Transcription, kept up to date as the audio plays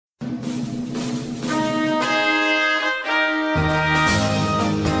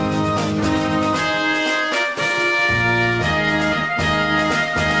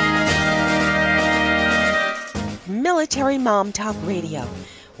Military Mom Talk Radio.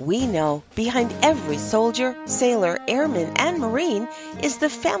 We know behind every soldier, sailor, airman, and Marine is the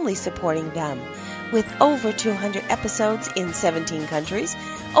family supporting them. With over 200 episodes in 17 countries,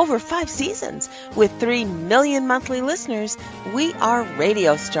 over 5 seasons, with 3 million monthly listeners, we are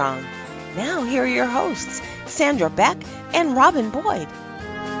radio strong. Now here are your hosts, Sandra Beck and Robin Boyd.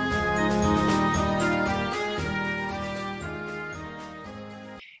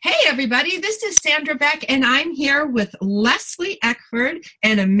 Hey everybody, this is Sandra Beck and I'm here with Leslie Eckford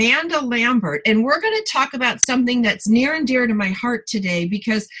and Amanda Lambert, and we're going to talk about something that's near and dear to my heart today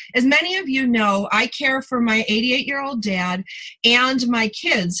because, as many of you know, I care for my 88-year-old dad and my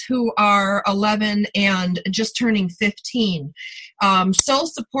kids who are 11 and just turning 15. Soul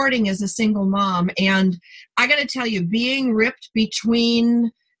supporting as a single mom, and I got to tell you, being ripped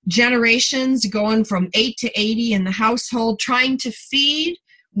between generations, going from 8 to 80 in the household, trying to feed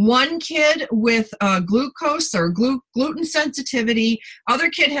one kid with glucose or gluten sensitivity, other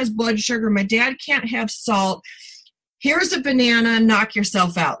kid has blood sugar, my dad can't have salt, here's a banana, knock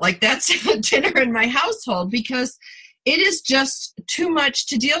yourself out. Like, that's dinner in my household because it is just too much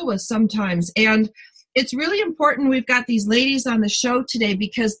to deal with sometimes. And it's really important we've got these ladies on the show today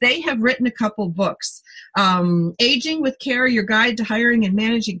because they have written a couple books. Aging with Care, Your Guide to Hiring and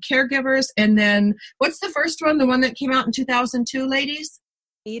Managing Caregivers. And then, what's the first one, the one that came out in 2002, ladies?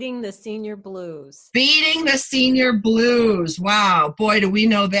 Beating the Senior Blues. Beating the Senior Blues. Wow. Boy, do we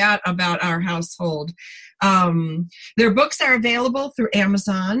know that about our household. Their books are available through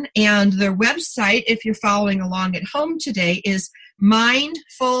Amazon, and their website, if you're following along at home today, is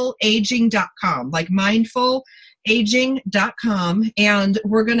mindfulaging.com, like mindfulaging.com. And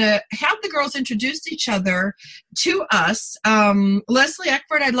we're going to have the girls introduce each other to us. Leslie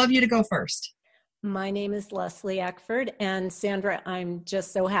Eckford, I'd love you to go first. My name is Leslie Eckford, and Sandra, I'm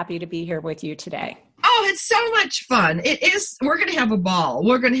just so happy to be here with you today. Oh, it's so much fun. It is. We're going to have a ball.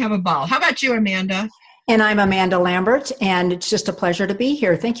 How about you, Amanda? And I'm Amanda Lambert, and it's just a pleasure to be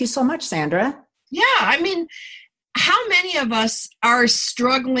here. Thank you so much, Sandra. Yeah, I mean, how many of us are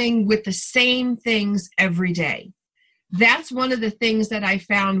struggling with the same things every day? That's one of the things that I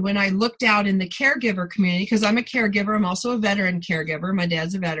found when I looked out in the caregiver community, because I'm a caregiver. I'm also a veteran caregiver. My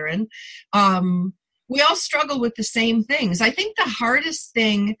dad's a veteran. We all struggle with the same things. I think the hardest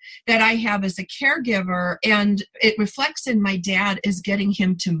thing that I have as a caregiver, and it reflects in my dad, is getting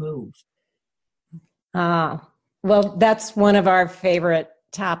him to move. Well, that's one of our favorite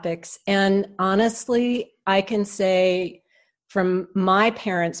topics. And honestly, I can say, from my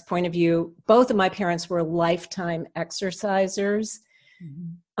parents' point of view, both of my parents were lifetime exercisers.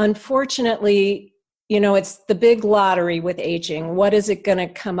 Mm-hmm. Unfortunately, it's the big lottery with aging. What is it going to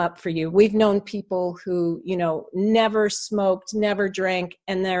come up for you? We've known people who, never smoked, never drank,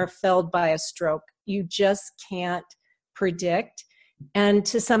 and they're felled by a stroke. You just can't predict. And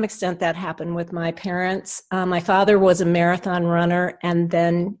to some extent that happened with my parents. My father was a marathon runner, and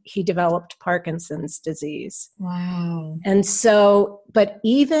then he developed Parkinson's disease. Wow. And so, but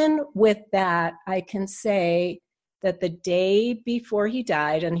even with that, I can say that the day before he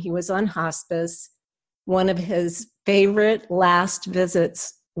died and he was on hospice, one of his favorite last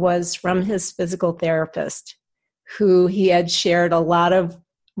visits was from his physical therapist, who he had shared a lot of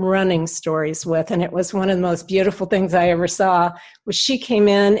running stories with, and it was one of the most beautiful things I ever saw. Was she came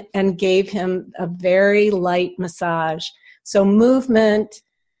in and gave him a very light massage. So movement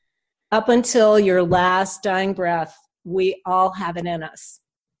up until your last dying breath, we all have it in us.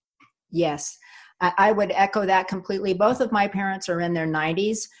 Yes, I would echo that completely. Both of my parents are in their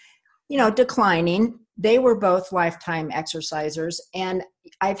 90s, declining. They were both lifetime exercisers, and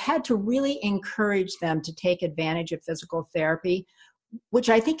I've had to really encourage them to take advantage of physical therapy, which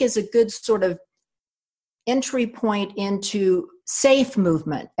I think is a good sort of entry point into safe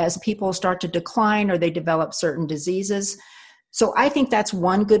movement as people start to decline or they develop certain diseases. So I think that's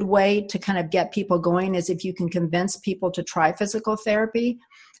one good way to kind of get people going, is if you can convince people to try physical therapy.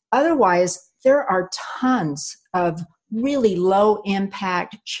 Otherwise, there are tons of really low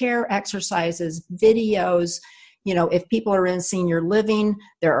impact chair exercises, videos. If people are in senior living,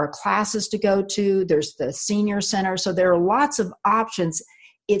 there are classes to go to. There's the senior center. So there are lots of options.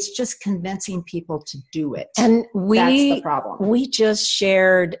 It's just convincing people to do it. And that's the problem. We just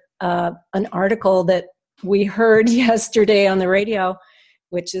shared an article that we heard yesterday on the radio,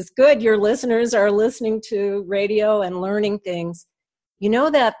 which is good. Your listeners are listening to radio and learning things. You know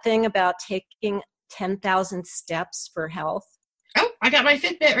that thing about taking 10,000 steps for health? Oh, I got my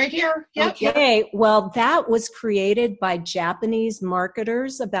Fitbit right here. Yep. Okay, well, that was created by Japanese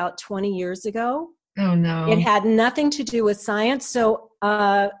marketers about 20 years ago. Oh, no. It had nothing to do with science. So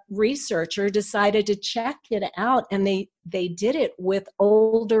a researcher decided to check it out, and they did it with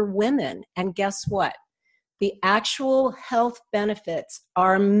older women. And guess what? The actual health benefits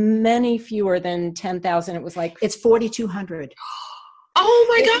are many fewer than 10,000. It was like, It's 4,200. Oh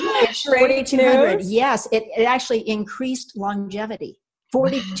my gosh. 4,200. Yes, it actually increased longevity.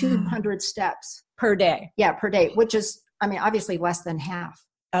 4,200 steps per day. Yeah, per day, which is, I mean, obviously less than half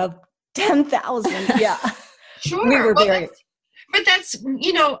of 10,000. Yeah. Sure. We were very. But that's, I'm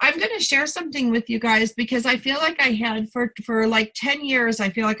going to share something with you guys, because I feel like I had for like 10 years, I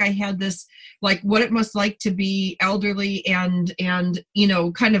feel like I had this, like what it must like to be elderly and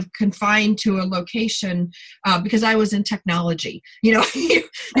kind of confined to a location, because I was in technology. You're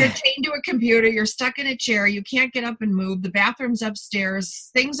chained to a computer, you're stuck in a chair, you can't get up and move, the bathroom's upstairs,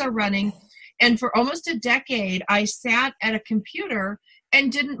 things are running. And for almost a decade, I sat at a computer and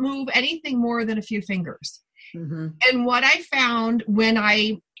didn't move anything more than a few fingers. Mm-hmm. And what I found when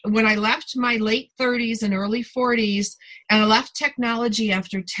I left my late 30s and early 40s, and I left technology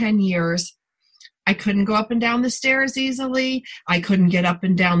after 10 years, I couldn't go up and down the stairs easily. I couldn't get up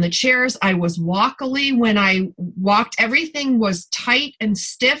and down the chairs. I was wobbly when I walked. Everything was tight and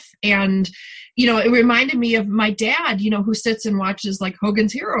stiff. And, it reminded me of my dad, who sits and watches like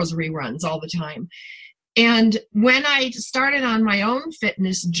Hogan's Heroes reruns all the time. And when I started on my own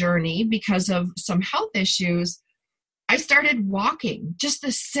fitness journey because of some health issues, I started walking. Just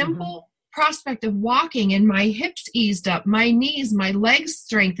the simple prospect of walking, and my hips eased up, my knees, my legs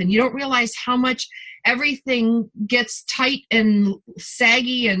strengthened. You don't realize how much everything gets tight and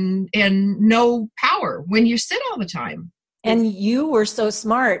saggy and no power when you sit all the time. And you were so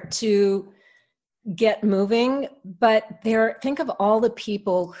smart to get moving, but think of all the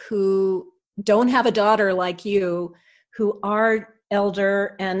people who don't have a daughter like you, who are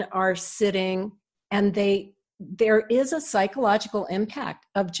elder and are sitting, and there is a psychological impact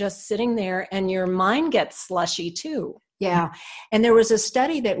of just sitting there, and your mind gets slushy too. Yeah. And there was a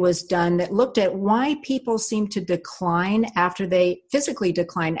study that was done that looked at why people seem to physically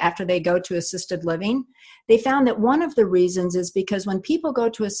decline after they go to assisted living. They found that one of the reasons is because when people go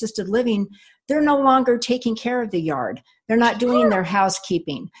to assisted living, they're no longer taking care of the yard. They're not doing their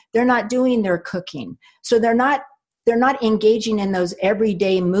housekeeping. They're not doing their cooking. So they're not engaging in those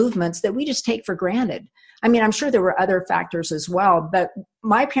everyday movements that we just take for granted. I mean, I'm sure there were other factors as well, but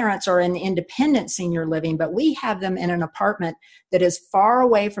my parents are in independent senior living, but we have them in an apartment that is far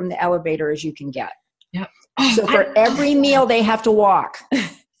away from the elevator as you can get. Yep. So for every meal, they have to walk.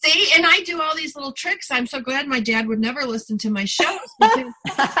 See, and I do all these little tricks. I'm so glad my dad would never listen to my shows, because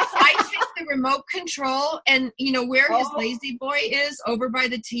I take the remote control, and where his lazy boy is over by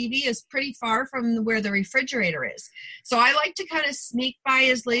the TV is pretty far from where the refrigerator is. So I like to kind of sneak by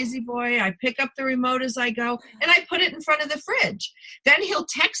his lazy boy. I pick up the remote as I go, and I put it in front of the fridge. Then he'll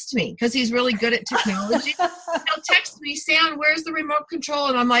text me, because he's really good at technology. He'll text me, Sam, where's the remote control?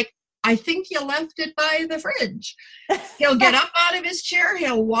 And I'm like, I think you left it by the fridge. He'll get up out of his chair.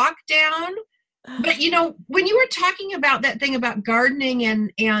 He'll walk down. But, when you were talking about that thing about gardening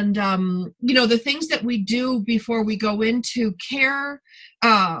and the things that we do before we go into care,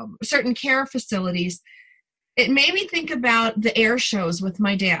 certain care facilities, it made me think about the air shows with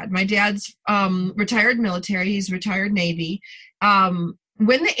my dad. My dad's retired military. He's retired Navy. When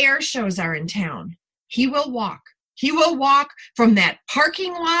the air shows are in town, he will walk. He will walk from that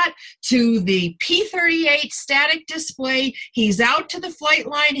parking lot to the P-38 static display. He's out to the flight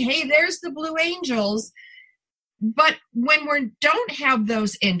line. Hey, there's the Blue Angels. But when we don't have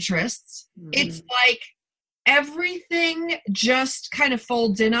those interests, it's like everything just kind of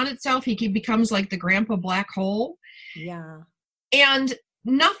folds in on itself. He becomes like the grandpa black hole. Yeah. And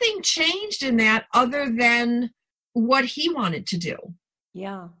nothing changed in that other than what he wanted to do.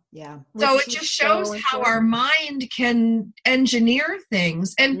 Yeah. Yeah. So it just shows how our mind can engineer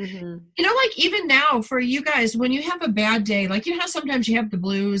things. And, like even now for you guys, when you have a bad day, like, how sometimes you have the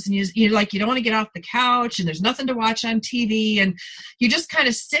blues and you don't want to get off the couch and there's nothing to watch on TV and you just kind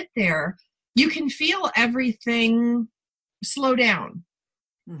of sit there, you can feel everything slow down.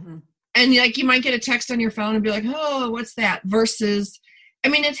 Mm-hmm. And you might get a text on your phone and be like, oh, what's that? Versus, I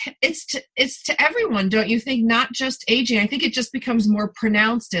mean, it's to everyone, don't you think? Not just aging. I think it just becomes more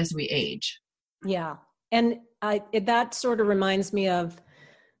pronounced as we age. Yeah. And that sort of reminds me of,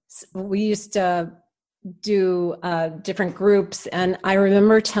 we used to do different groups. And I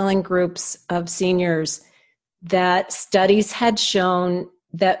remember telling groups of seniors that studies had shown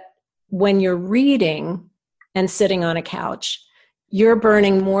that when you're reading and sitting on a couch, you're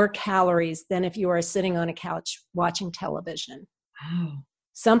burning more calories than if you are sitting on a couch watching television. Oh.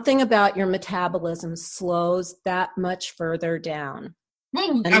 Something about your metabolism slows that much further down.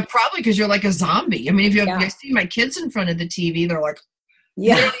 Well, probably because you're like a zombie. I mean, if you see my kids in front of the TV, they're like,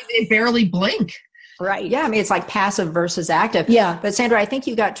 they barely blink. Right. Yeah. I mean, it's like passive versus active. Yeah. But Sandra, I think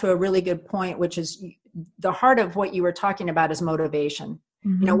you got to a really good point, which is the heart of what you were talking about is motivation.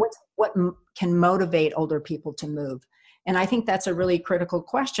 Mm-hmm. You know, what can motivate older people to move? And I think that's a really critical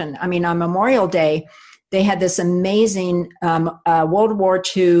question. I mean, on Memorial Day, they had this amazing World War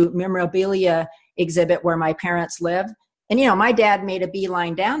II memorabilia exhibit where my parents live. And, you know, my dad made a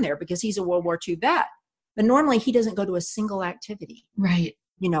beeline down there because he's a World War II vet. But normally he doesn't go to a single activity. Right.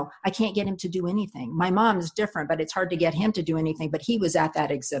 You know, I can't get him to do anything. My mom is different, but it's hard to get him to do anything. But he was at that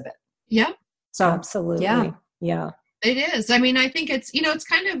exhibit. Yeah. So, absolutely. Yeah. It is. I mean, I think it's, you know, it's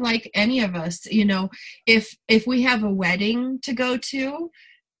kind of like any of us, you know, if we have a wedding to go to,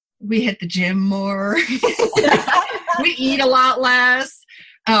 we hit the gym more. We eat a lot less.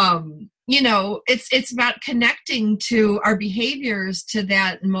 You know, it's about connecting to our behaviors, to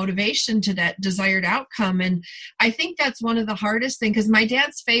that motivation, to that desired outcome. And I think that's one of the hardest things, because my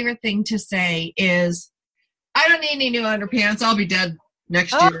dad's favorite thing to say is, I don't need any new underpants. I'll be dead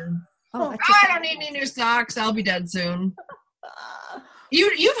next year. I don't need any new socks. I'll be dead soon.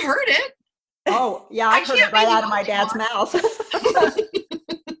 You've heard it. Oh, yeah. I've heard it right out of my dad's mouth.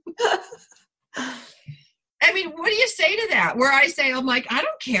 I mean, what do you say to that? Where I say, I'm like, I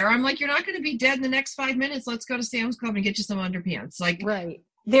don't care. I'm like, you're not going to be dead in the next 5 minutes. Let's go to Sam's Club and get you some underpants. Like, right.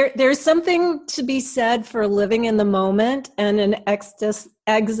 There's something to be said for living in the moment and an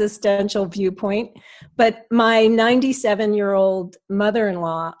existential viewpoint. But my 97-year-old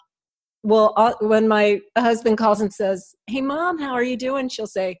mother-in-law will, when my husband calls and says, "Hey, Mom, how are you doing?" She'll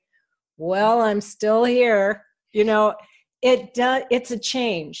say, "Well, I'm still here." You know, it's a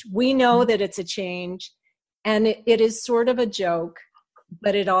change. We know that it's a change. And it is sort of a joke,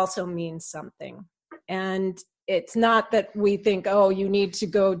 but it also means something. And it's not that we think, oh, you need to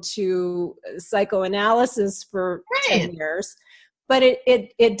go to psychoanalysis for 10 years, but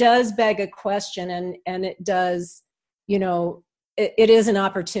it does beg a question, and it does, you know, it is an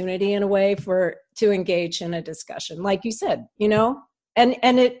opportunity in a way to engage in a discussion, like you said, you know, and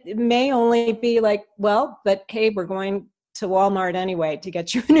it may only be like, well, but hey, we're going to Walmart anyway to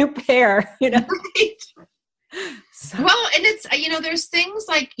get you a new pair, you know. Right. So. Well, and it's, you know, there's things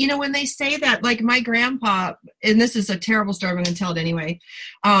like, you know, when they say that, like my grandpa, and this is a terrible story, I'm going to tell it anyway.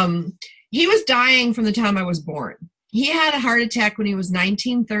 He was dying from the time I was born. He had a heart attack when he was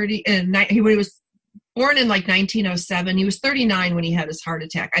 1930, when he was born in like 1907. He was 39 when he had his heart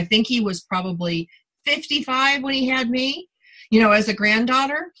attack. I think he was probably 55 when he had me, you know, as a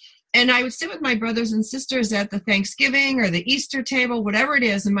granddaughter. And I would sit with my brothers and sisters at the Thanksgiving or the Easter table, whatever it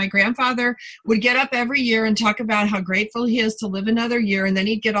is. And my grandfather would get up every year and talk about how grateful he is to live another year. And then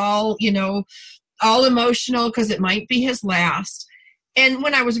he'd get all, you know, all emotional because it might be his last. And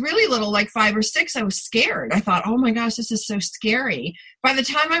when I was really little, like 5 or 6, I was scared. I thought, oh my gosh, this is so scary. By the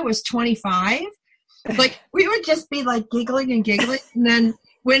time I was 25, like we would just be like giggling and giggling. And then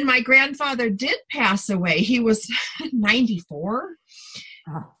when my grandfather did pass away, he was 94.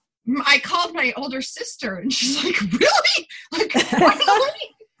 Oh. I called my older sister and she's like, really? Like,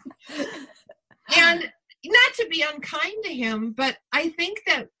 really? And not to be unkind to him, but I think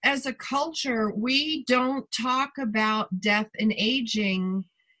that as a culture, we don't talk about death and aging.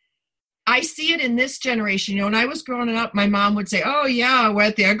 I see it in this generation. You know, when I was growing up, my mom would say, oh, yeah,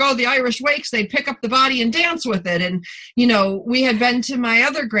 well, I go to the Irish wakes, they'd pick up the body and dance with it. And, you know, we had been to my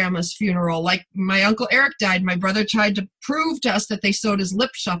other grandma's funeral. Like my Uncle Eric died. My brother tried to prove to us that they sewed his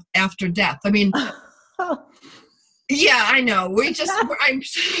lip shut after death. I mean, yeah, I know.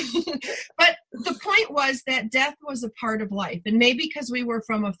 But the point was that death was a part of life. And maybe because we were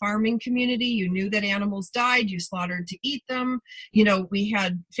from a farming community, you knew that animals died, you slaughtered to eat them. You know, we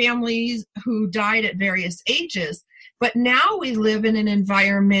had families who died at various ages. But now we live in an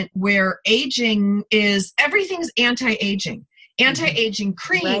environment where everything's anti-aging. Anti-aging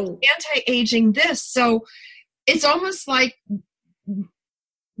cream, right. Anti-aging this. So it's almost like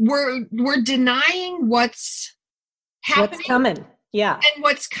we're denying what's happening. What's coming. Yeah. And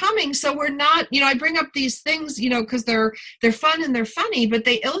what's coming. So we're not, you know, I bring up these things, you know, because they're fun and they're funny, but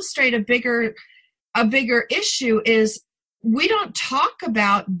they illustrate a bigger issue is we don't talk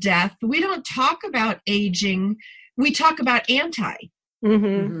about death. We don't talk about aging. We talk about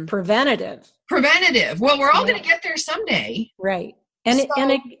preventative. Well, we're all going to get there someday. Right. And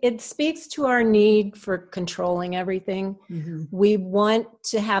it speaks to our need for controlling everything. Mm-hmm. We want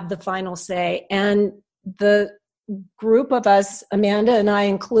to have the final say. And the group of us, Amanda and I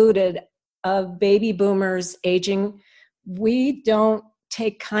included, of baby boomers aging, we don't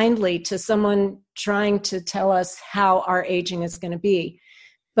take kindly to someone trying to tell us how our aging is going to be.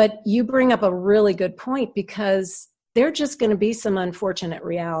 But you bring up a really good point, because there are just going to be some unfortunate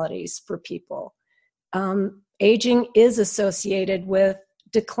realities for people. Aging is associated with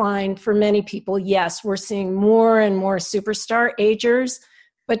decline for many people. Yes, we're seeing more and more superstar agers,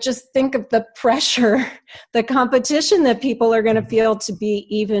 but just think of the pressure, the competition that people are going to feel to be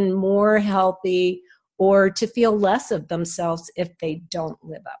even more healthy or to feel less of themselves if they don't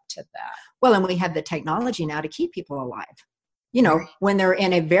live up to that. Well, and we have the technology now to keep people alive. You know, when they're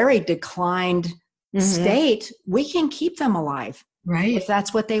in a very declined state, we can keep them alive. Right. If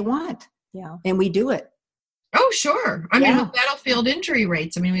that's what they want. Yeah. And we do it. Oh, sure. I mean, with battlefield injury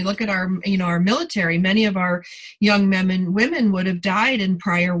rates, I mean, we look at our military, many of our young men and women would have died in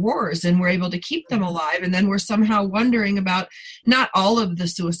prior wars, and we're able to keep them alive. And then we're somehow wondering about not all of the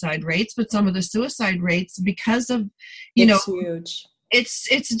suicide rates, but some of the suicide rates because of, it's huge.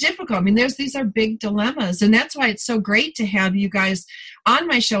 It's difficult. I mean, these are big dilemmas, and that's why it's so great to have you guys on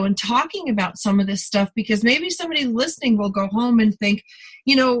my show and talking about some of this stuff, because maybe somebody listening will go home and think,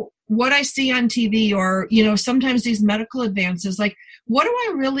 what I see on TV, or, sometimes these medical advances, like, what do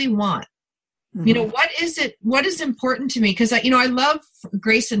I really want? What is important to me? Because I love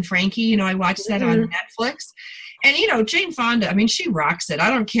Grace and Frankie, I watch that on Netflix. And, Jane Fonda, I mean, she rocks it. I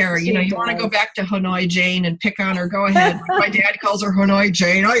don't care. You want to go back to Hanoi Jane and pick on her, go ahead. Like my dad calls her Hanoi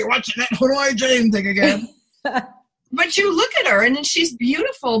Jane. Oh, you're watching that Hanoi Jane thing again. But you look at her, and she's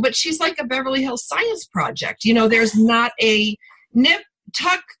beautiful, but she's like a Beverly Hills Science Project. There's not a nip,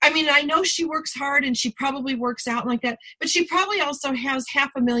 tuck. I mean, I know she works hard and she probably works out like that, but she probably also has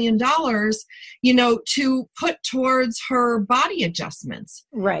 $500,000, to put towards her body adjustments.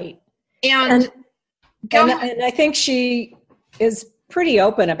 Right. And I think she is pretty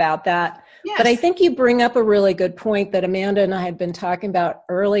open about that. Yes. But I think you bring up a really good point that Amanda and I had been talking about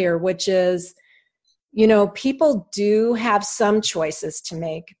earlier, which is, people do have some choices to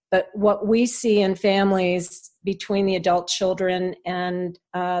make. But what we see in families between the adult children and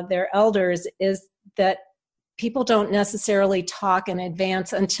their elders is that people don't necessarily talk in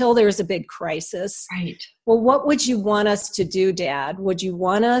advance until there's a big crisis. Right. Well, what would you want us to do, Dad? Would you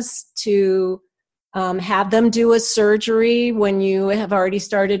want us to have them do a surgery when you have already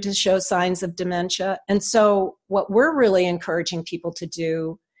started to show signs of dementia? And so what we're really encouraging people to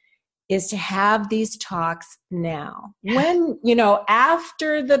do is to have these talks now. When,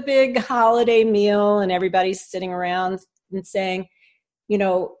 after the big holiday meal and everybody's sitting around and saying,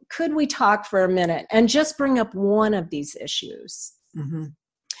 could we talk for a minute and just bring up one of these issues? Mm-hmm.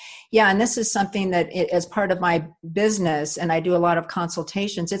 Yeah, and this is something that as part of my business, and I do a lot of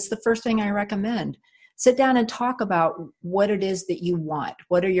consultations, it's the first thing I recommend. Sit down and talk about what it is that you want.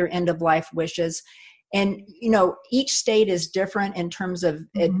 What are your end-of-life wishes? And, each state is different in terms of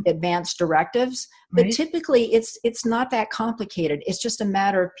advanced directives, but typically it's not that complicated. It's just a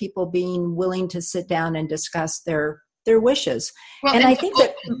matter of people being willing to sit down and discuss their wishes. Well, and I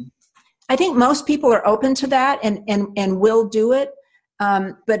think most people are open to that and will do it.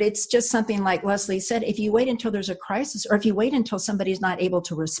 But it's just something like Leslie said, if you wait until there's a crisis, or if you wait until somebody's not able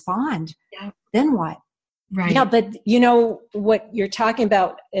to respond, then what? Right. Yeah, but what you're talking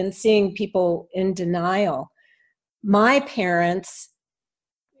about and seeing people in denial. My parents,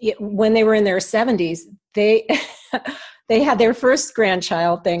 when they were in their 70s, they had their first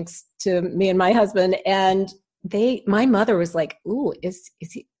grandchild, thanks to me and my husband, and my mother was like, "Ooh, is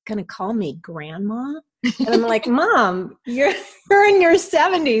he going to call me grandma?" And I'm like, "Mom, you're in your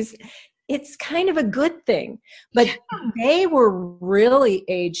 70s. It's kind of a good thing." But they were really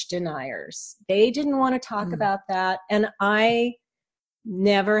age deniers. They didn't want to talk about that. And I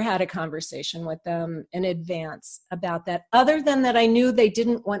never had a conversation with them in advance about that, other than that I knew they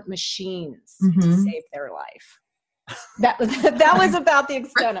didn't want machines to save their life. That was about the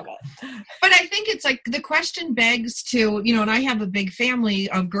extent of it. But I think it's like the question begs to, and I have a big family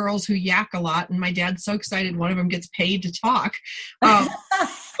of girls who yak a lot, and my dad's so excited one of them gets paid to talk.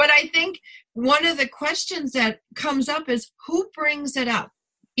 But I think one of the questions that comes up is who brings it up?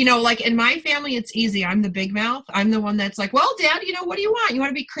 Like in my family, it's easy. I'm the big mouth. I'm the one that's like, well, Dad, what do you want? You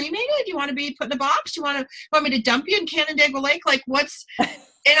want to be cremated? You want to be put in a box? You want me to dump you in Canandaigua Lake? Like what's...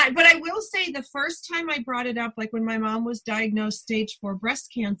 But I will say the first time I brought it up, like when my mom was diagnosed stage 4 breast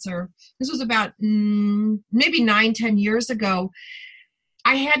cancer, this was about maybe 9-10 years ago,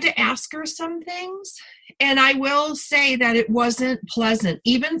 I had to ask her some things. And I will say that it wasn't pleasant,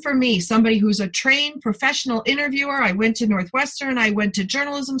 even for me, somebody who's a trained professional interviewer. I went to Northwestern. I went to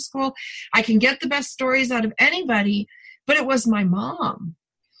journalism school. I can get the best stories out of anybody, but it was my mom.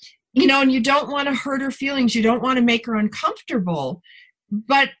 And you don't want to hurt her feelings. You don't want to make her uncomfortable.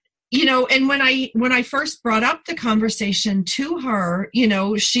 But, you know, and when I first brought up the conversation to her, you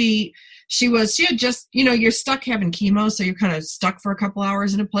know, she had just, you know, you're stuck having chemo, so you're kind of stuck for a couple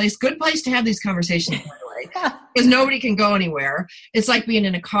hours in a place. Good place to have these conversations, by the way, because nobody can go anywhere. It's like being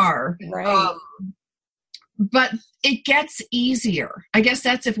in a car. Right. But it gets easier. I guess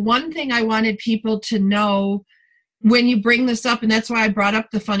that's if one thing I wanted people to know when you bring this up, and that's why I brought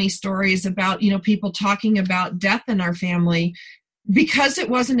up the funny stories about, you know, people talking about death in our family, because it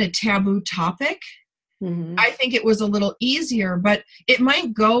wasn't a taboo topic. Mm-hmm. I think it was a little easier, but it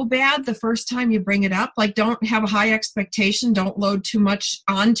might go bad the first time you bring it up. Like, don't have a high expectation. Don't load too much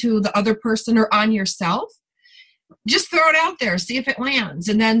onto the other person or on yourself. Just throw it out there, see if it lands,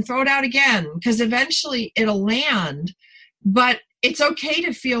 and then throw it out again, because eventually it'll land. But it's okay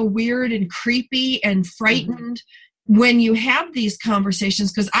to feel weird and creepy and frightened when you have these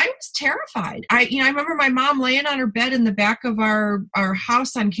conversations, because I was terrified. I remember my mom laying on her bed in the back of our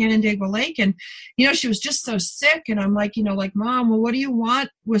house on Canandaigua Lake, and, you know, she was just so sick. And I'm like, you know, like, Mom, well, what do you want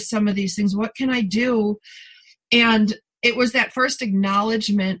with some of these things? What can I do? And it was that first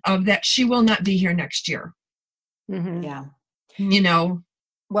acknowledgement of that she will not be here next year. Mm-hmm. Yeah. You know?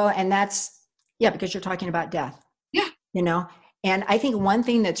 Well, and that's, because you're talking about death. Yeah. You know? And I think one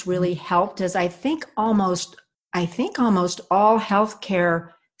thing that's really helped is I think almost all healthcare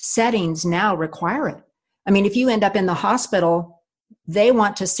settings now require it. I mean, if you end up in the hospital, they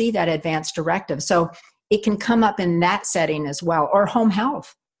want to see that advance directive. So it can come up in that setting as well, or home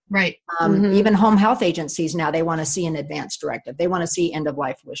health. Right. Even home health agencies now, they want to see an advance directive. They want to see end of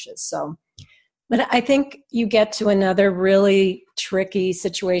life wishes. So. But I think you get to another really tricky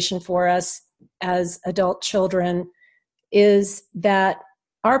situation for us as adult children, is that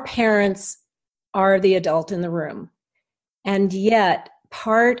our parents are the adult in the room. And yet,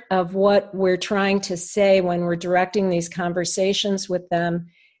 part of what we're trying to say when we're directing these conversations with them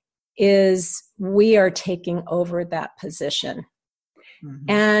is we are taking over that position. Mm-hmm.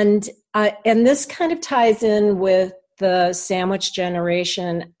 And this kind of ties in with the sandwich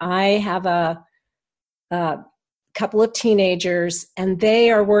generation. I have a couple of teenagers, and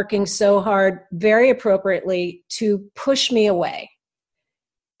they are working so hard, very appropriately, to push me away.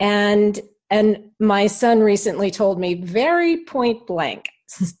 And my son recently told me very point blank,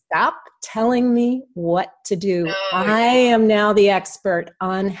 stop telling me what to do. No. I am now the expert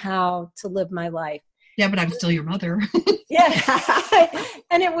on how to live my life. Yeah, but I'm still your mother. Yeah.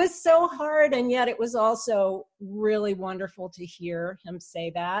 And it was so hard, and yet it was also really wonderful to hear him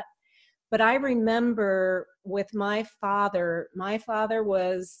say that. But I remember with my father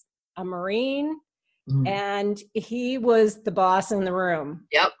was a Marine, and he was the boss in the room.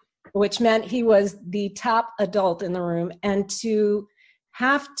 Yep. Which meant he was the top adult in the room. And to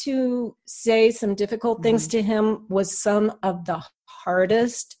have to say some difficult things to him was some of the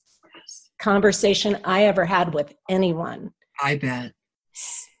hardest conversation I ever had with anyone. I bet.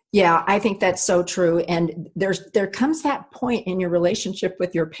 Yeah, I think that's so true. And there comes that point in your relationship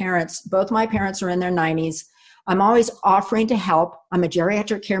with your parents. Both my parents are in their 90s. I'm always offering to help. I'm a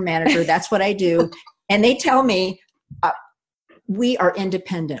geriatric care manager. That's what I do. And they tell me, we are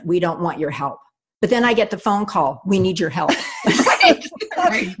independent. We don't want your help. But then I get the phone call. We need your help.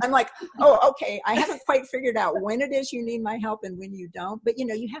 Right. I'm like, oh, okay. I haven't quite figured out when it is you need my help and when you don't. But, you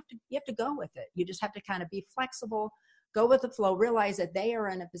know, you have to go with it. You just have to kind of be flexible. Go with the flow, realize that they are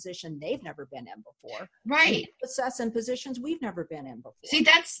in a position they've never been in before. Right. Puts us in positions we've never been in before. See,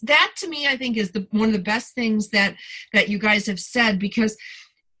 that to me, I think, is one of the best things that you guys have said, because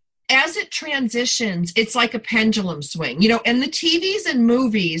as it transitions, it's like a pendulum swing, you know, and the TVs and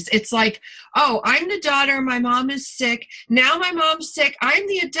movies, it's like, oh, I'm the daughter, my mom is sick. Now my mom's sick. I'm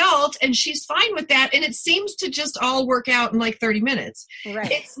the adult and she's fine with that. And it seems to just all work out in like 30 minutes.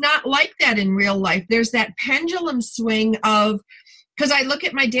 Right. It's not like that in real life. There's that pendulum swing of, because I look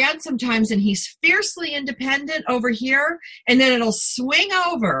at my dad sometimes and he's fiercely independent over here, and then it'll swing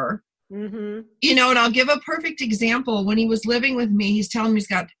over. Mm-hmm. You know, and I'll give a perfect example. When he was living with me, he's telling me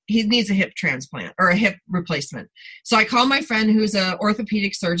he needs a hip transplant or a hip replacement. So I call my friend who's an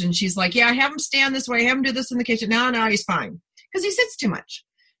orthopedic surgeon. She's like, yeah, I have him stand this way. I have him do this in the kitchen. No, he's fine, because he sits too much.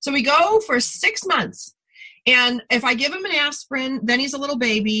 So we go for 6 months. And if I give him an aspirin, then he's a little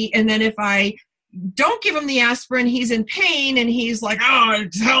baby. And then if I don't give him the aspirin, he's in pain. And he's like, oh,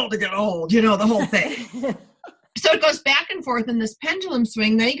 it's hell to get old, you know, the whole thing. So it goes back and forth in this pendulum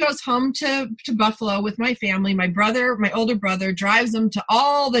swing. Then he goes home to Buffalo with my family. My older brother, drives him to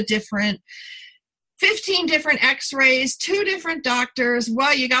all the 15 different x-rays, 2 different doctors.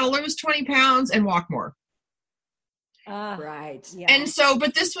 Well, you got to lose 20 pounds and walk more. Right. Yeah. And so,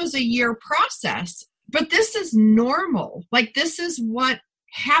 but this was a year process. but this is normal. Like, this is what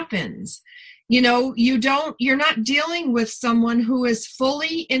happens. You know, you're not dealing with someone who is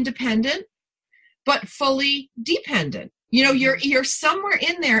fully independent, but fully dependent. You know, you're somewhere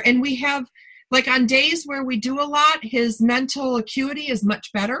in there. And we have, like, on days where we do a lot, his mental acuity is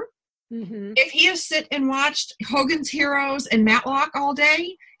much better. Mm-hmm. If he has sit and watched Hogan's Heroes and Matlock all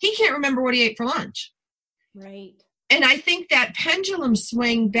day, he can't remember what he ate for lunch. Right. And I think that pendulum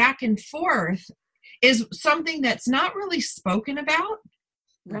swing back and forth is something that's not really spoken about.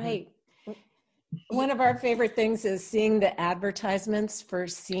 Right. One of our favorite things is seeing the advertisements for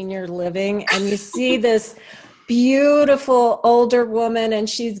senior living, and you see this beautiful older woman, and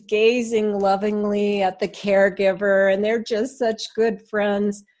she's gazing lovingly at the caregiver, and they're just such good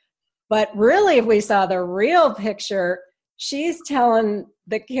friends. But really, if we saw the real picture, she's telling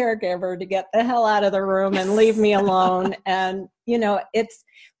the caregiver to get the hell out of the room and leave me alone. And, you know, it's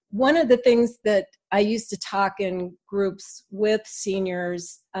one of the things that I used to talk in groups with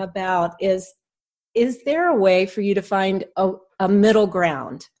seniors about is there a way for you to find a middle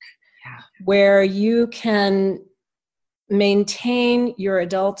ground where you can maintain your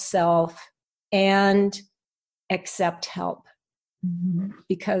adult self and accept help?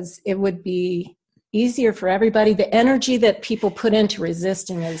 Because it would be easier for everybody. The energy that people put into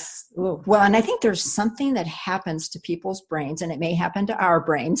resisting is, ooh. Well, and I think there's something that happens to people's brains, and it may happen to our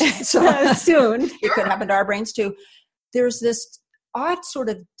brains. So soon. It could happen to our brains too. There's this odd sort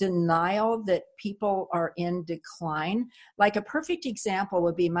of denial that people are in decline. Like, a perfect example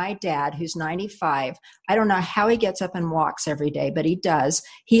would be my dad, who's 95. I don't know how he gets up and walks every day, but he does.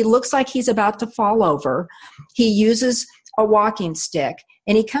 He looks like he's about to fall over. He uses a walking stick,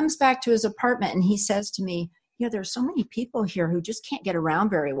 and he comes back to his apartment and he says to me, you know, there's so many people here who just can't get around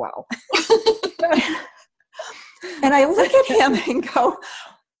very well. And I look at him and go,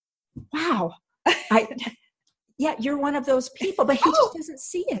 wow, yeah, you're one of those people, but he just doesn't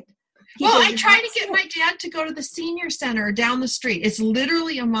see it. I try to get my dad to go to the senior center down the street. It's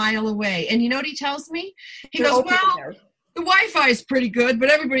literally a mile away. And you know what he tells me? He goes, well, the Wi-Fi is pretty good, but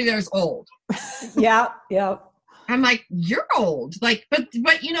everybody there is old. Yeah. I'm like, you're old. Like, but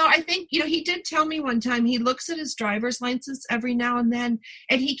you know, I think, you know, he did tell me one time he looks at his driver's license every now and then,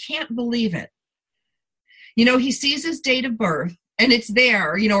 and he can't believe it. You know, he sees his date of birth and it's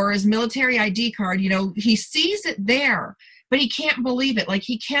there, you know, or his military ID card, you know, he sees it there, but he can't believe it. Like,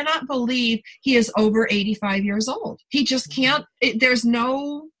 he cannot believe he is over 85 years old. He just can't, there's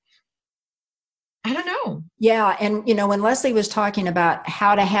no, I don't know. Yeah. And, you know, when Leslie was talking about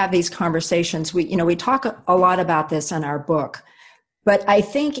how to have these conversations, we talk a lot about this in our book. But I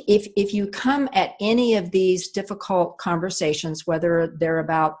think if you come at any of these difficult conversations, whether they're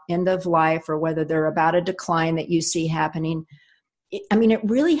about end of life or whether they're about a decline that you see happening, it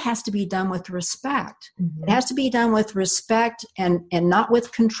really has to be done with respect. Mm-hmm. It has to be done with respect and not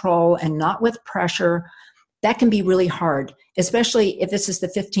with control and not with pressure. That can be really hard, especially if this is the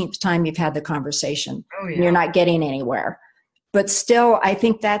 15th time you've had the conversation. Oh, yeah. And you're not getting anywhere. But still, I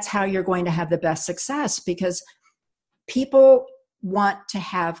think that's how you're going to have the best success, because people want to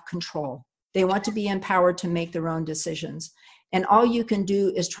have control. They want to be empowered to make their own decisions. And all you can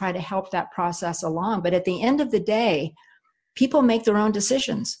do is try to help that process along. But at the end of the day, people make their own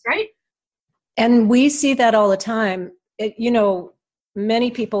decisions. Right. And we see that all the time.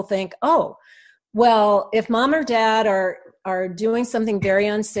 Many people think, oh, well, if mom or dad are doing something very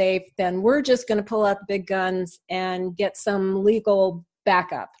unsafe, then we're just going to pull out the big guns and get some legal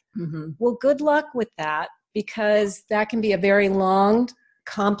backup. Mm-hmm. Well, good luck with that, because that can be a very long,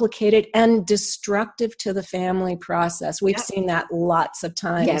 complicated, and destructive to the family process. We've seen that lots of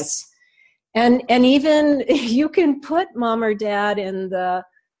times. Yes. And even you can put mom or dad in the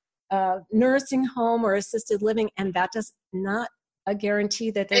nursing home or assisted living, and that does not a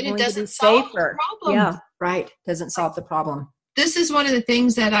guarantee that they're going to be safer. Yeah, right. Doesn't solve the problem. This is one of the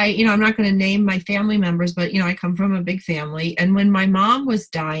things that I'm not going to name my family members, but, I come from a big family. And when my mom was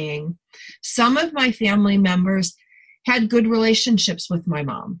dying, some of my family members had good relationships with my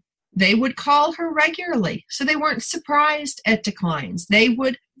mom. They would call her regularly, so they weren't surprised at declines. They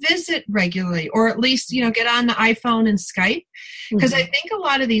would visit regularly, or at least, get on the iPhone and Skype. Because I think a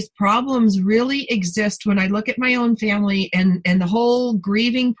lot of these problems really exist when I look at my own family and the whole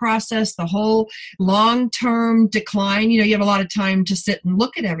grieving process, the whole long-term decline. You have a lot of time to sit and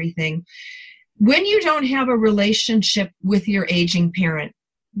look at everything. When you don't have a relationship with your aging parent,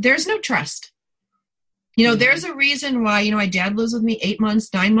 there's no trust. There's a reason why, my dad lives with me 8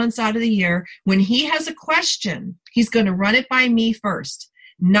 months, 9 months out of the year. When he has a question, he's going to run it by me first.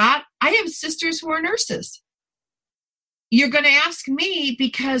 I have sisters who are nurses. you're going to ask me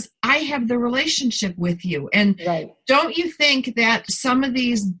because I have the relationship with you. And don't you think that some of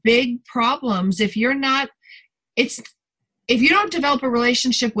these big problems, if you don't develop a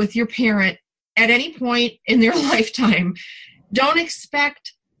relationship with your parent at any point in their lifetime, don't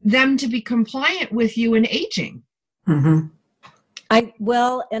expect them to be compliant with you in aging. Mm-hmm.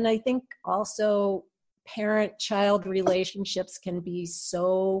 And I think also parent-child relationships can be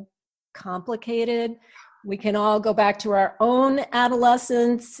so complicated. We can all go back to our own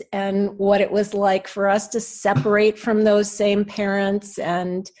adolescence and what it was like for us to separate from those same parents.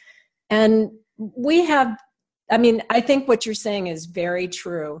 And we have, I think what you're saying is very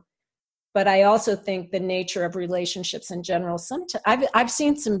true. But I also think the nature of relationships in general, sometimes I've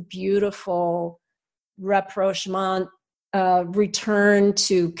seen some beautiful rapprochement, return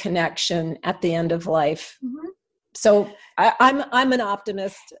to connection at the end of life. Mm-hmm. So I'm an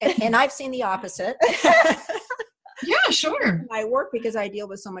optimist, and I've seen the opposite. Yeah, sure. I work because I deal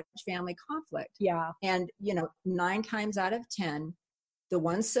with so much family conflict. Yeah, and 9 times out of 10, the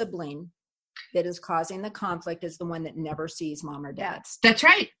one sibling that is causing the conflict is the one that never sees mom or dad. That's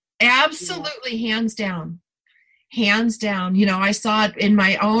right. Absolutely, yeah. Hands down. I saw it in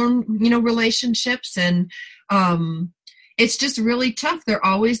my own relationships, and it's just really tough. They're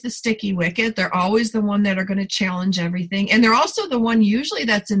always the sticky wicket. They're always the one that are going to challenge everything. And they're also the one usually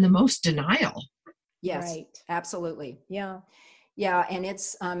that's in the most denial. Yes, right. Absolutely. Yeah. Yeah. And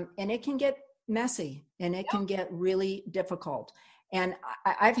it's, and it can get messy, and it can get really difficult. And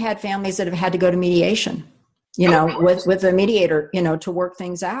I've had families that have had to go to mediation, with a mediator, to work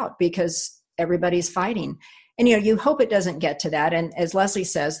things out because everybody's fighting. And, you hope it doesn't get to that. And as Leslie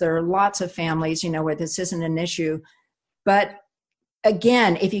says, there are lots of families, where this isn't an issue. But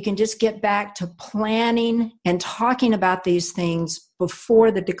again, if you can just get back to planning and talking about these things before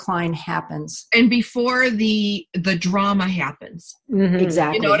the decline happens. And before the drama happens. Mm-hmm.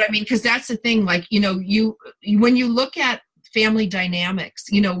 Exactly. You know what I mean? Because that's the thing, like, when you look at family dynamics,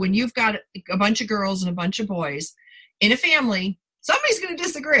 when you've got a bunch of girls and a bunch of boys in a family, somebody's going to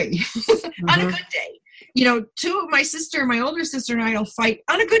disagree mm-hmm. on a good day. My older sister and I will fight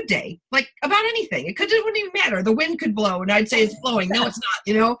on a good day, like about anything. It wouldn't even matter. The wind could blow and I'd say it's blowing. No, it's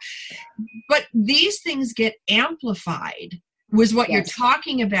not, But these things get amplified was what you're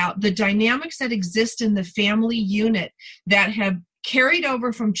talking about. The dynamics that exist in the family unit that have carried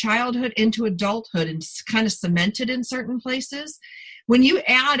over from childhood into adulthood and kind of cemented in certain places. When you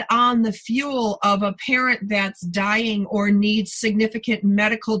add on the fuel of a parent that's dying or needs significant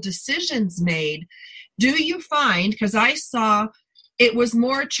medical decisions made, do you find, because I saw it was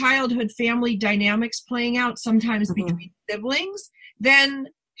more childhood family dynamics playing out sometimes mm-hmm. between siblings, then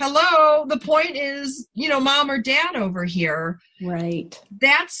hello, the point is, mom or dad over here. Right.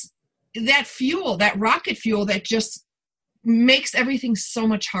 That's that fuel, that rocket fuel that just makes everything so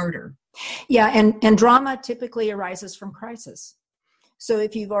much harder. Yeah, and drama typically arises from crisis. So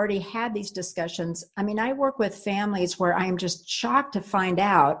if you've already had these discussions, I work with families where I'm just shocked to find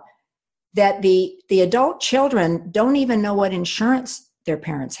out that the adult children don't even know what insurance their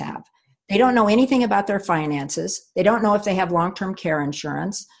parents have. They don't know anything about their finances. They don't know if they have long-term care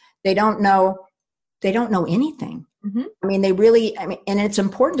insurance. They don't know anything. Mm-hmm. They really, and it's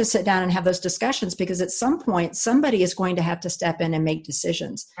important to sit down and have those discussions because at some point somebody is going to have to step in and make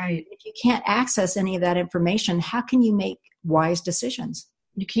decisions. Right. If you can't access any of that information, how can you make wise decisions?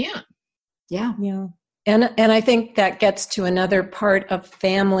 You can't. Yeah. Yeah. And I think that gets to another part of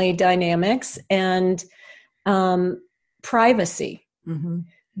family dynamics and privacy. Mm-hmm.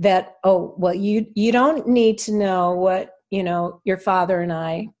 That, you don't need to know what, your father and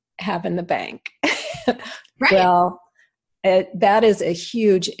I have in the bank. Right. Well, that is a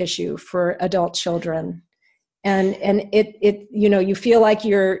huge issue for adult children. And it you feel like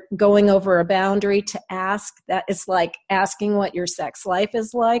you're going over a boundary to ask that. It's like asking what your sex life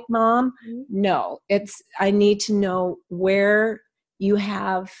is like, Mom. Mm-hmm. No, I need to know where you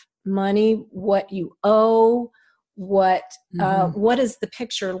have money, what you owe, what is the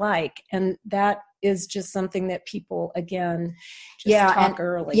picture like? And that is just something that people, again, talk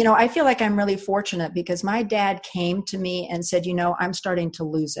early. I feel like I'm really fortunate because my dad came to me and said, I'm starting to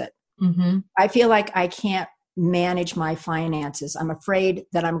lose it. Mm-hmm. I feel like I can't manage my finances. I'm afraid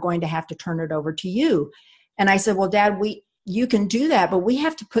that I'm going to have to turn it over to you. And I said, well, Dad, you can do that, but we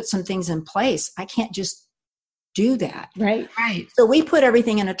have to put some things in place. I can't just do that. Right. So we put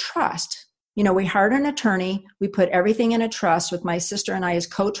everything in a trust. We hired an attorney. We put everything in a trust with my sister and I as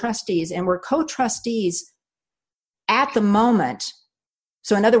co-trustees, and we're co-trustees at the moment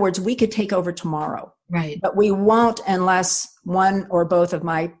So in other words, we could take over tomorrow. Right. But we won't unless one or both of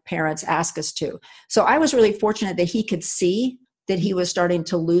my parents ask us to. So I was really fortunate that he could see that he was starting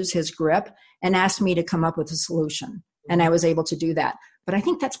to lose his grip and asked me to come up with a solution. And I was able to do that. But I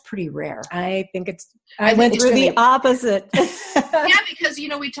think that's pretty rare. I went through the opposite. Yeah, because,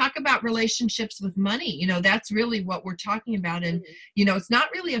 we talk about relationships with money. That's really what we're talking about. And, it's not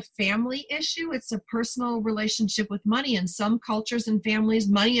really a family issue. It's a personal relationship with money. In some cultures and families,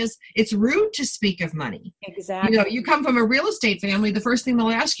 it's rude to speak of money. Exactly. You come from a real estate family, the first thing they'll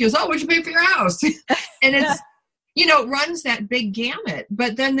ask you is, oh, what'd you pay for your house? And it's, it runs that big gamut.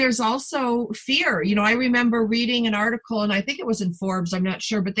 But then there's also fear. I remember reading an article, and I think it was in Forbes, I'm not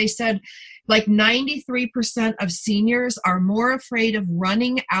sure, but they said like 93% of seniors are more afraid of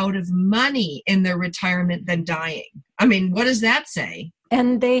running out of money in their retirement than dying. I mean, what does that say?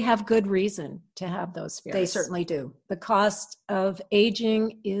 And they have good reason to have those fears. They certainly do. The cost of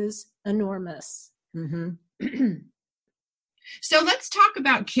aging is enormous. Mm-hmm. So let's talk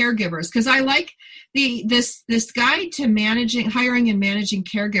about caregivers, because I like this guide to hiring and managing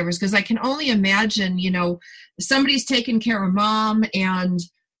caregivers, because I can only imagine, somebody's taking care of mom, and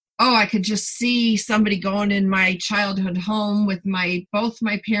I could just see somebody going in my childhood home with both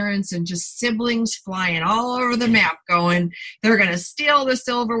my parents and just siblings flying all over the map going, they're going to steal the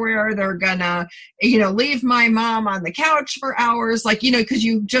silverware. They're going to, leave my mom on the couch for hours. Because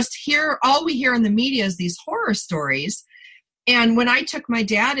you just all we hear in the media is these horror stories. And when I took my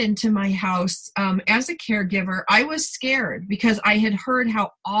dad into my house as a caregiver, I was scared because I had heard how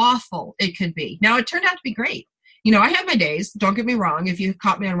awful it could be. Now, it turned out to be great. I have my days. Don't get me wrong. If you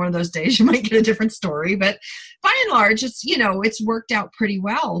caught me on one of those days, you might get a different story. But by and large, it's worked out pretty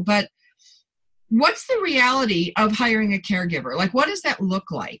well. But what's the reality of hiring a caregiver? What does that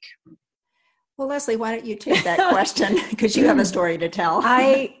look like? Well, Leslie, why don't you take that question? Because you have a story to tell.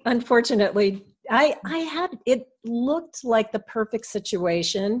 Unfortunately, it looked like the perfect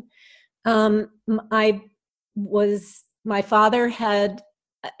situation. My father had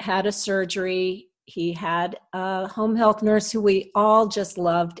a surgery. He had a home health nurse who we all just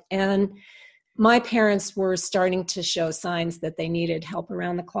loved. And my parents were starting to show signs that they needed help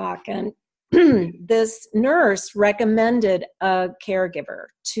around the clock. And this nurse recommended a caregiver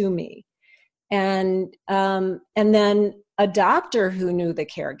to me. And then a doctor who knew the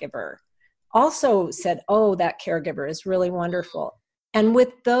caregiver also said, oh, that caregiver is really wonderful. And with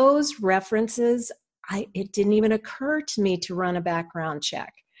those references, it didn't even occur to me to run a background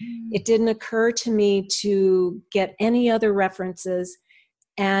check. It didn't occur to me to get any other references.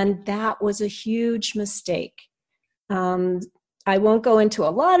 And that was a huge mistake. I won't go into a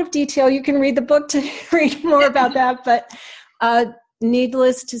lot of detail. You can read the book to read more about that. But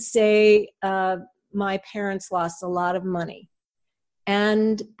needless to say, my parents lost a lot of money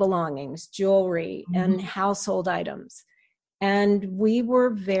and belongings, jewelry, and household items. And we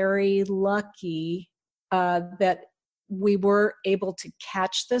were very lucky that we were able to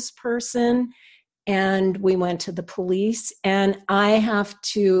catch this person, and we went to the police. And I have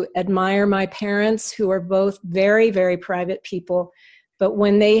to admire my parents, who are both very, very private people. But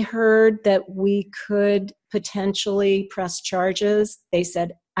when they heard that we could potentially press charges, they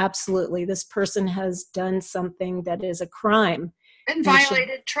said, absolutely, this person has done something that is a crime. And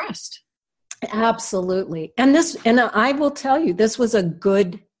violated trust. Absolutely. And I will tell you, this was a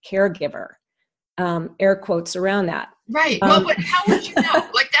good caregiver. Air quotes around that. Right. Well, but how would you know?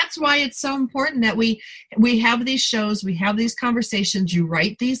 That's why it's so important that we have these shows, we have these conversations, you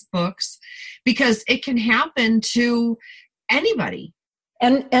write these books, because it can happen to anybody.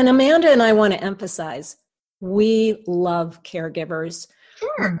 And Amanda and I want to emphasize, we love caregivers.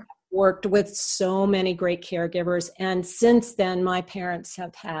 Sure. Worked with so many great caregivers. And since then, my parents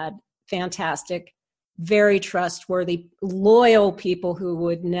have had fantastic, very trustworthy, loyal people who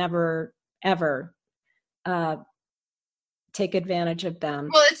would never, ever take advantage of them.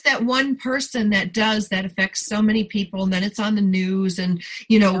 Well, it's that one person that affects so many people, and then it's on the news, and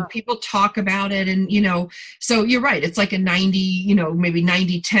people talk about it, and so you're right, it's like a 90, maybe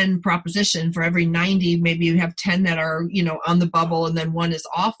 90-10 proposition. For every 90, maybe you have 10 that are on the bubble, and then one is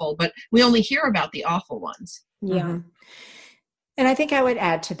awful, but we only hear about the awful ones. Yeah. Mm-hmm. And I think I would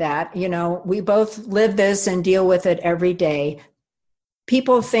add to that, we both live this and deal with it every day.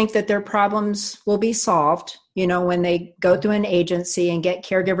 People think that their problems will be solved, when they go through an agency and get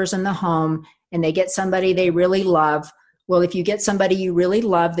caregivers in the home and they get somebody they really love. Well, if you get somebody you really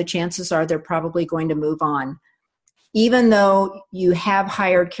love, the chances are they're probably going to move on. Even though you have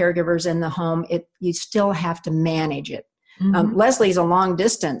hired caregivers in the home, you still have to manage it. Mm-hmm. Leslie's a long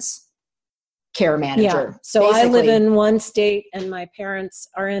distance care manager. Yeah. So basically. I live in one state and my parents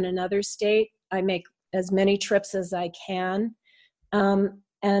are in another state. I make as many trips as I can.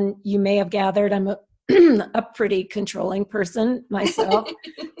 And you may have gathered I'm a pretty controlling person myself.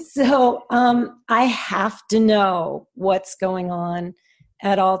 So I have to know what's going on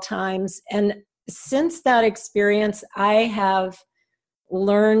at all times. And since that experience, I have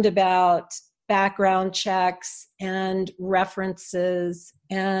learned about background checks and references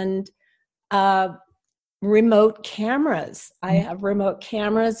and remote cameras. I have remote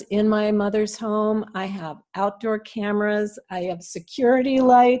cameras in my mother's home. I have outdoor cameras. I have security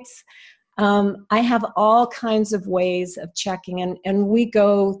lights. I have all kinds of ways of checking, and we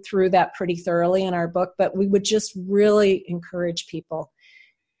go through that pretty thoroughly in our book, but we would just really encourage people,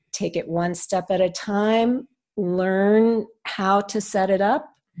 take it one step at a time, learn how to set it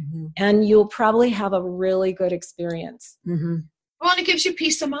up, and you'll probably have a really good experience. Well, and it gives you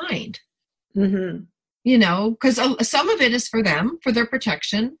peace of mind. You know, because some of it is for them, for their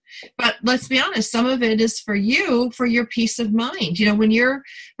protection. But let's be honest, some of it is for you, for your peace of mind. You know, when you're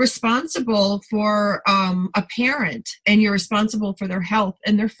responsible for a parent and you're responsible for their health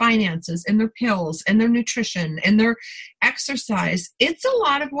and their finances and their pills and their nutrition and their exercise, it's a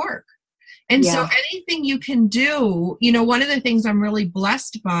lot of work. And so anything you can do, you know, one of the things I'm really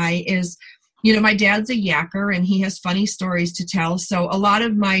blessed by is, you know, my dad's a yacker and he has funny stories to tell. So a lot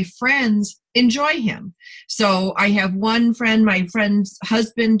of my friends enjoy him. So I have one friend, my friend's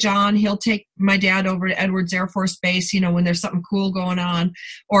husband, John, he'll take my dad over to Edwards Air Force Base, you know, when there's something cool going on.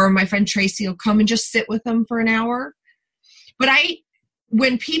 Or my friend Tracy will come and just sit with them for an hour. But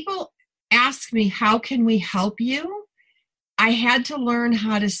when people ask me, how can we help you? I had to learn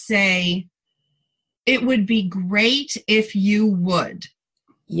how to say, it would be great if you would.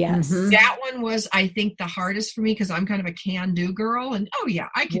 Yes. That one was, I think, the hardest for me because I'm kind of a can-do girl. And, oh, yeah,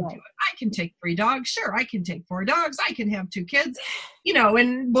 I can do it. I can take 3 dogs. Sure, I can take 4 dogs. I can have 2 kids, you know,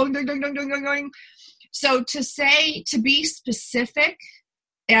 and going. So to be specific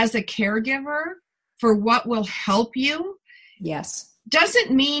as a caregiver for what will help you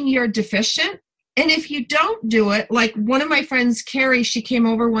doesn't mean you're deficient. And if you don't do it, like one of my friends, Carrie, she came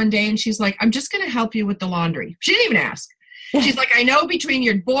over one day and she's like, I'm just going to help you with the laundry. She didn't even ask. She's like, I know between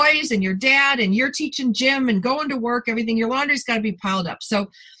your boys and your dad and you're teaching gym and going to work, everything, your laundry's got to be piled up. So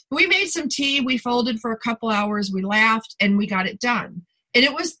we made some tea. We folded for a couple hours. We laughed and we got it done. And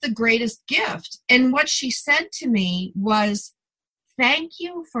it was the greatest gift. And what she said to me was, thank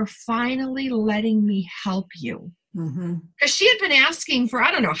you for finally letting me help you. Because she had been asking for,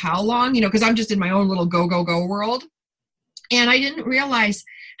 I don't know how long, you know, because I'm just in my own little go world. And I didn't realize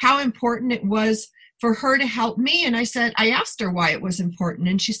how important it was for her to help me. And I asked her why it was important.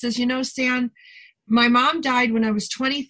 And she says, you know, Stan, my mom died when I was 23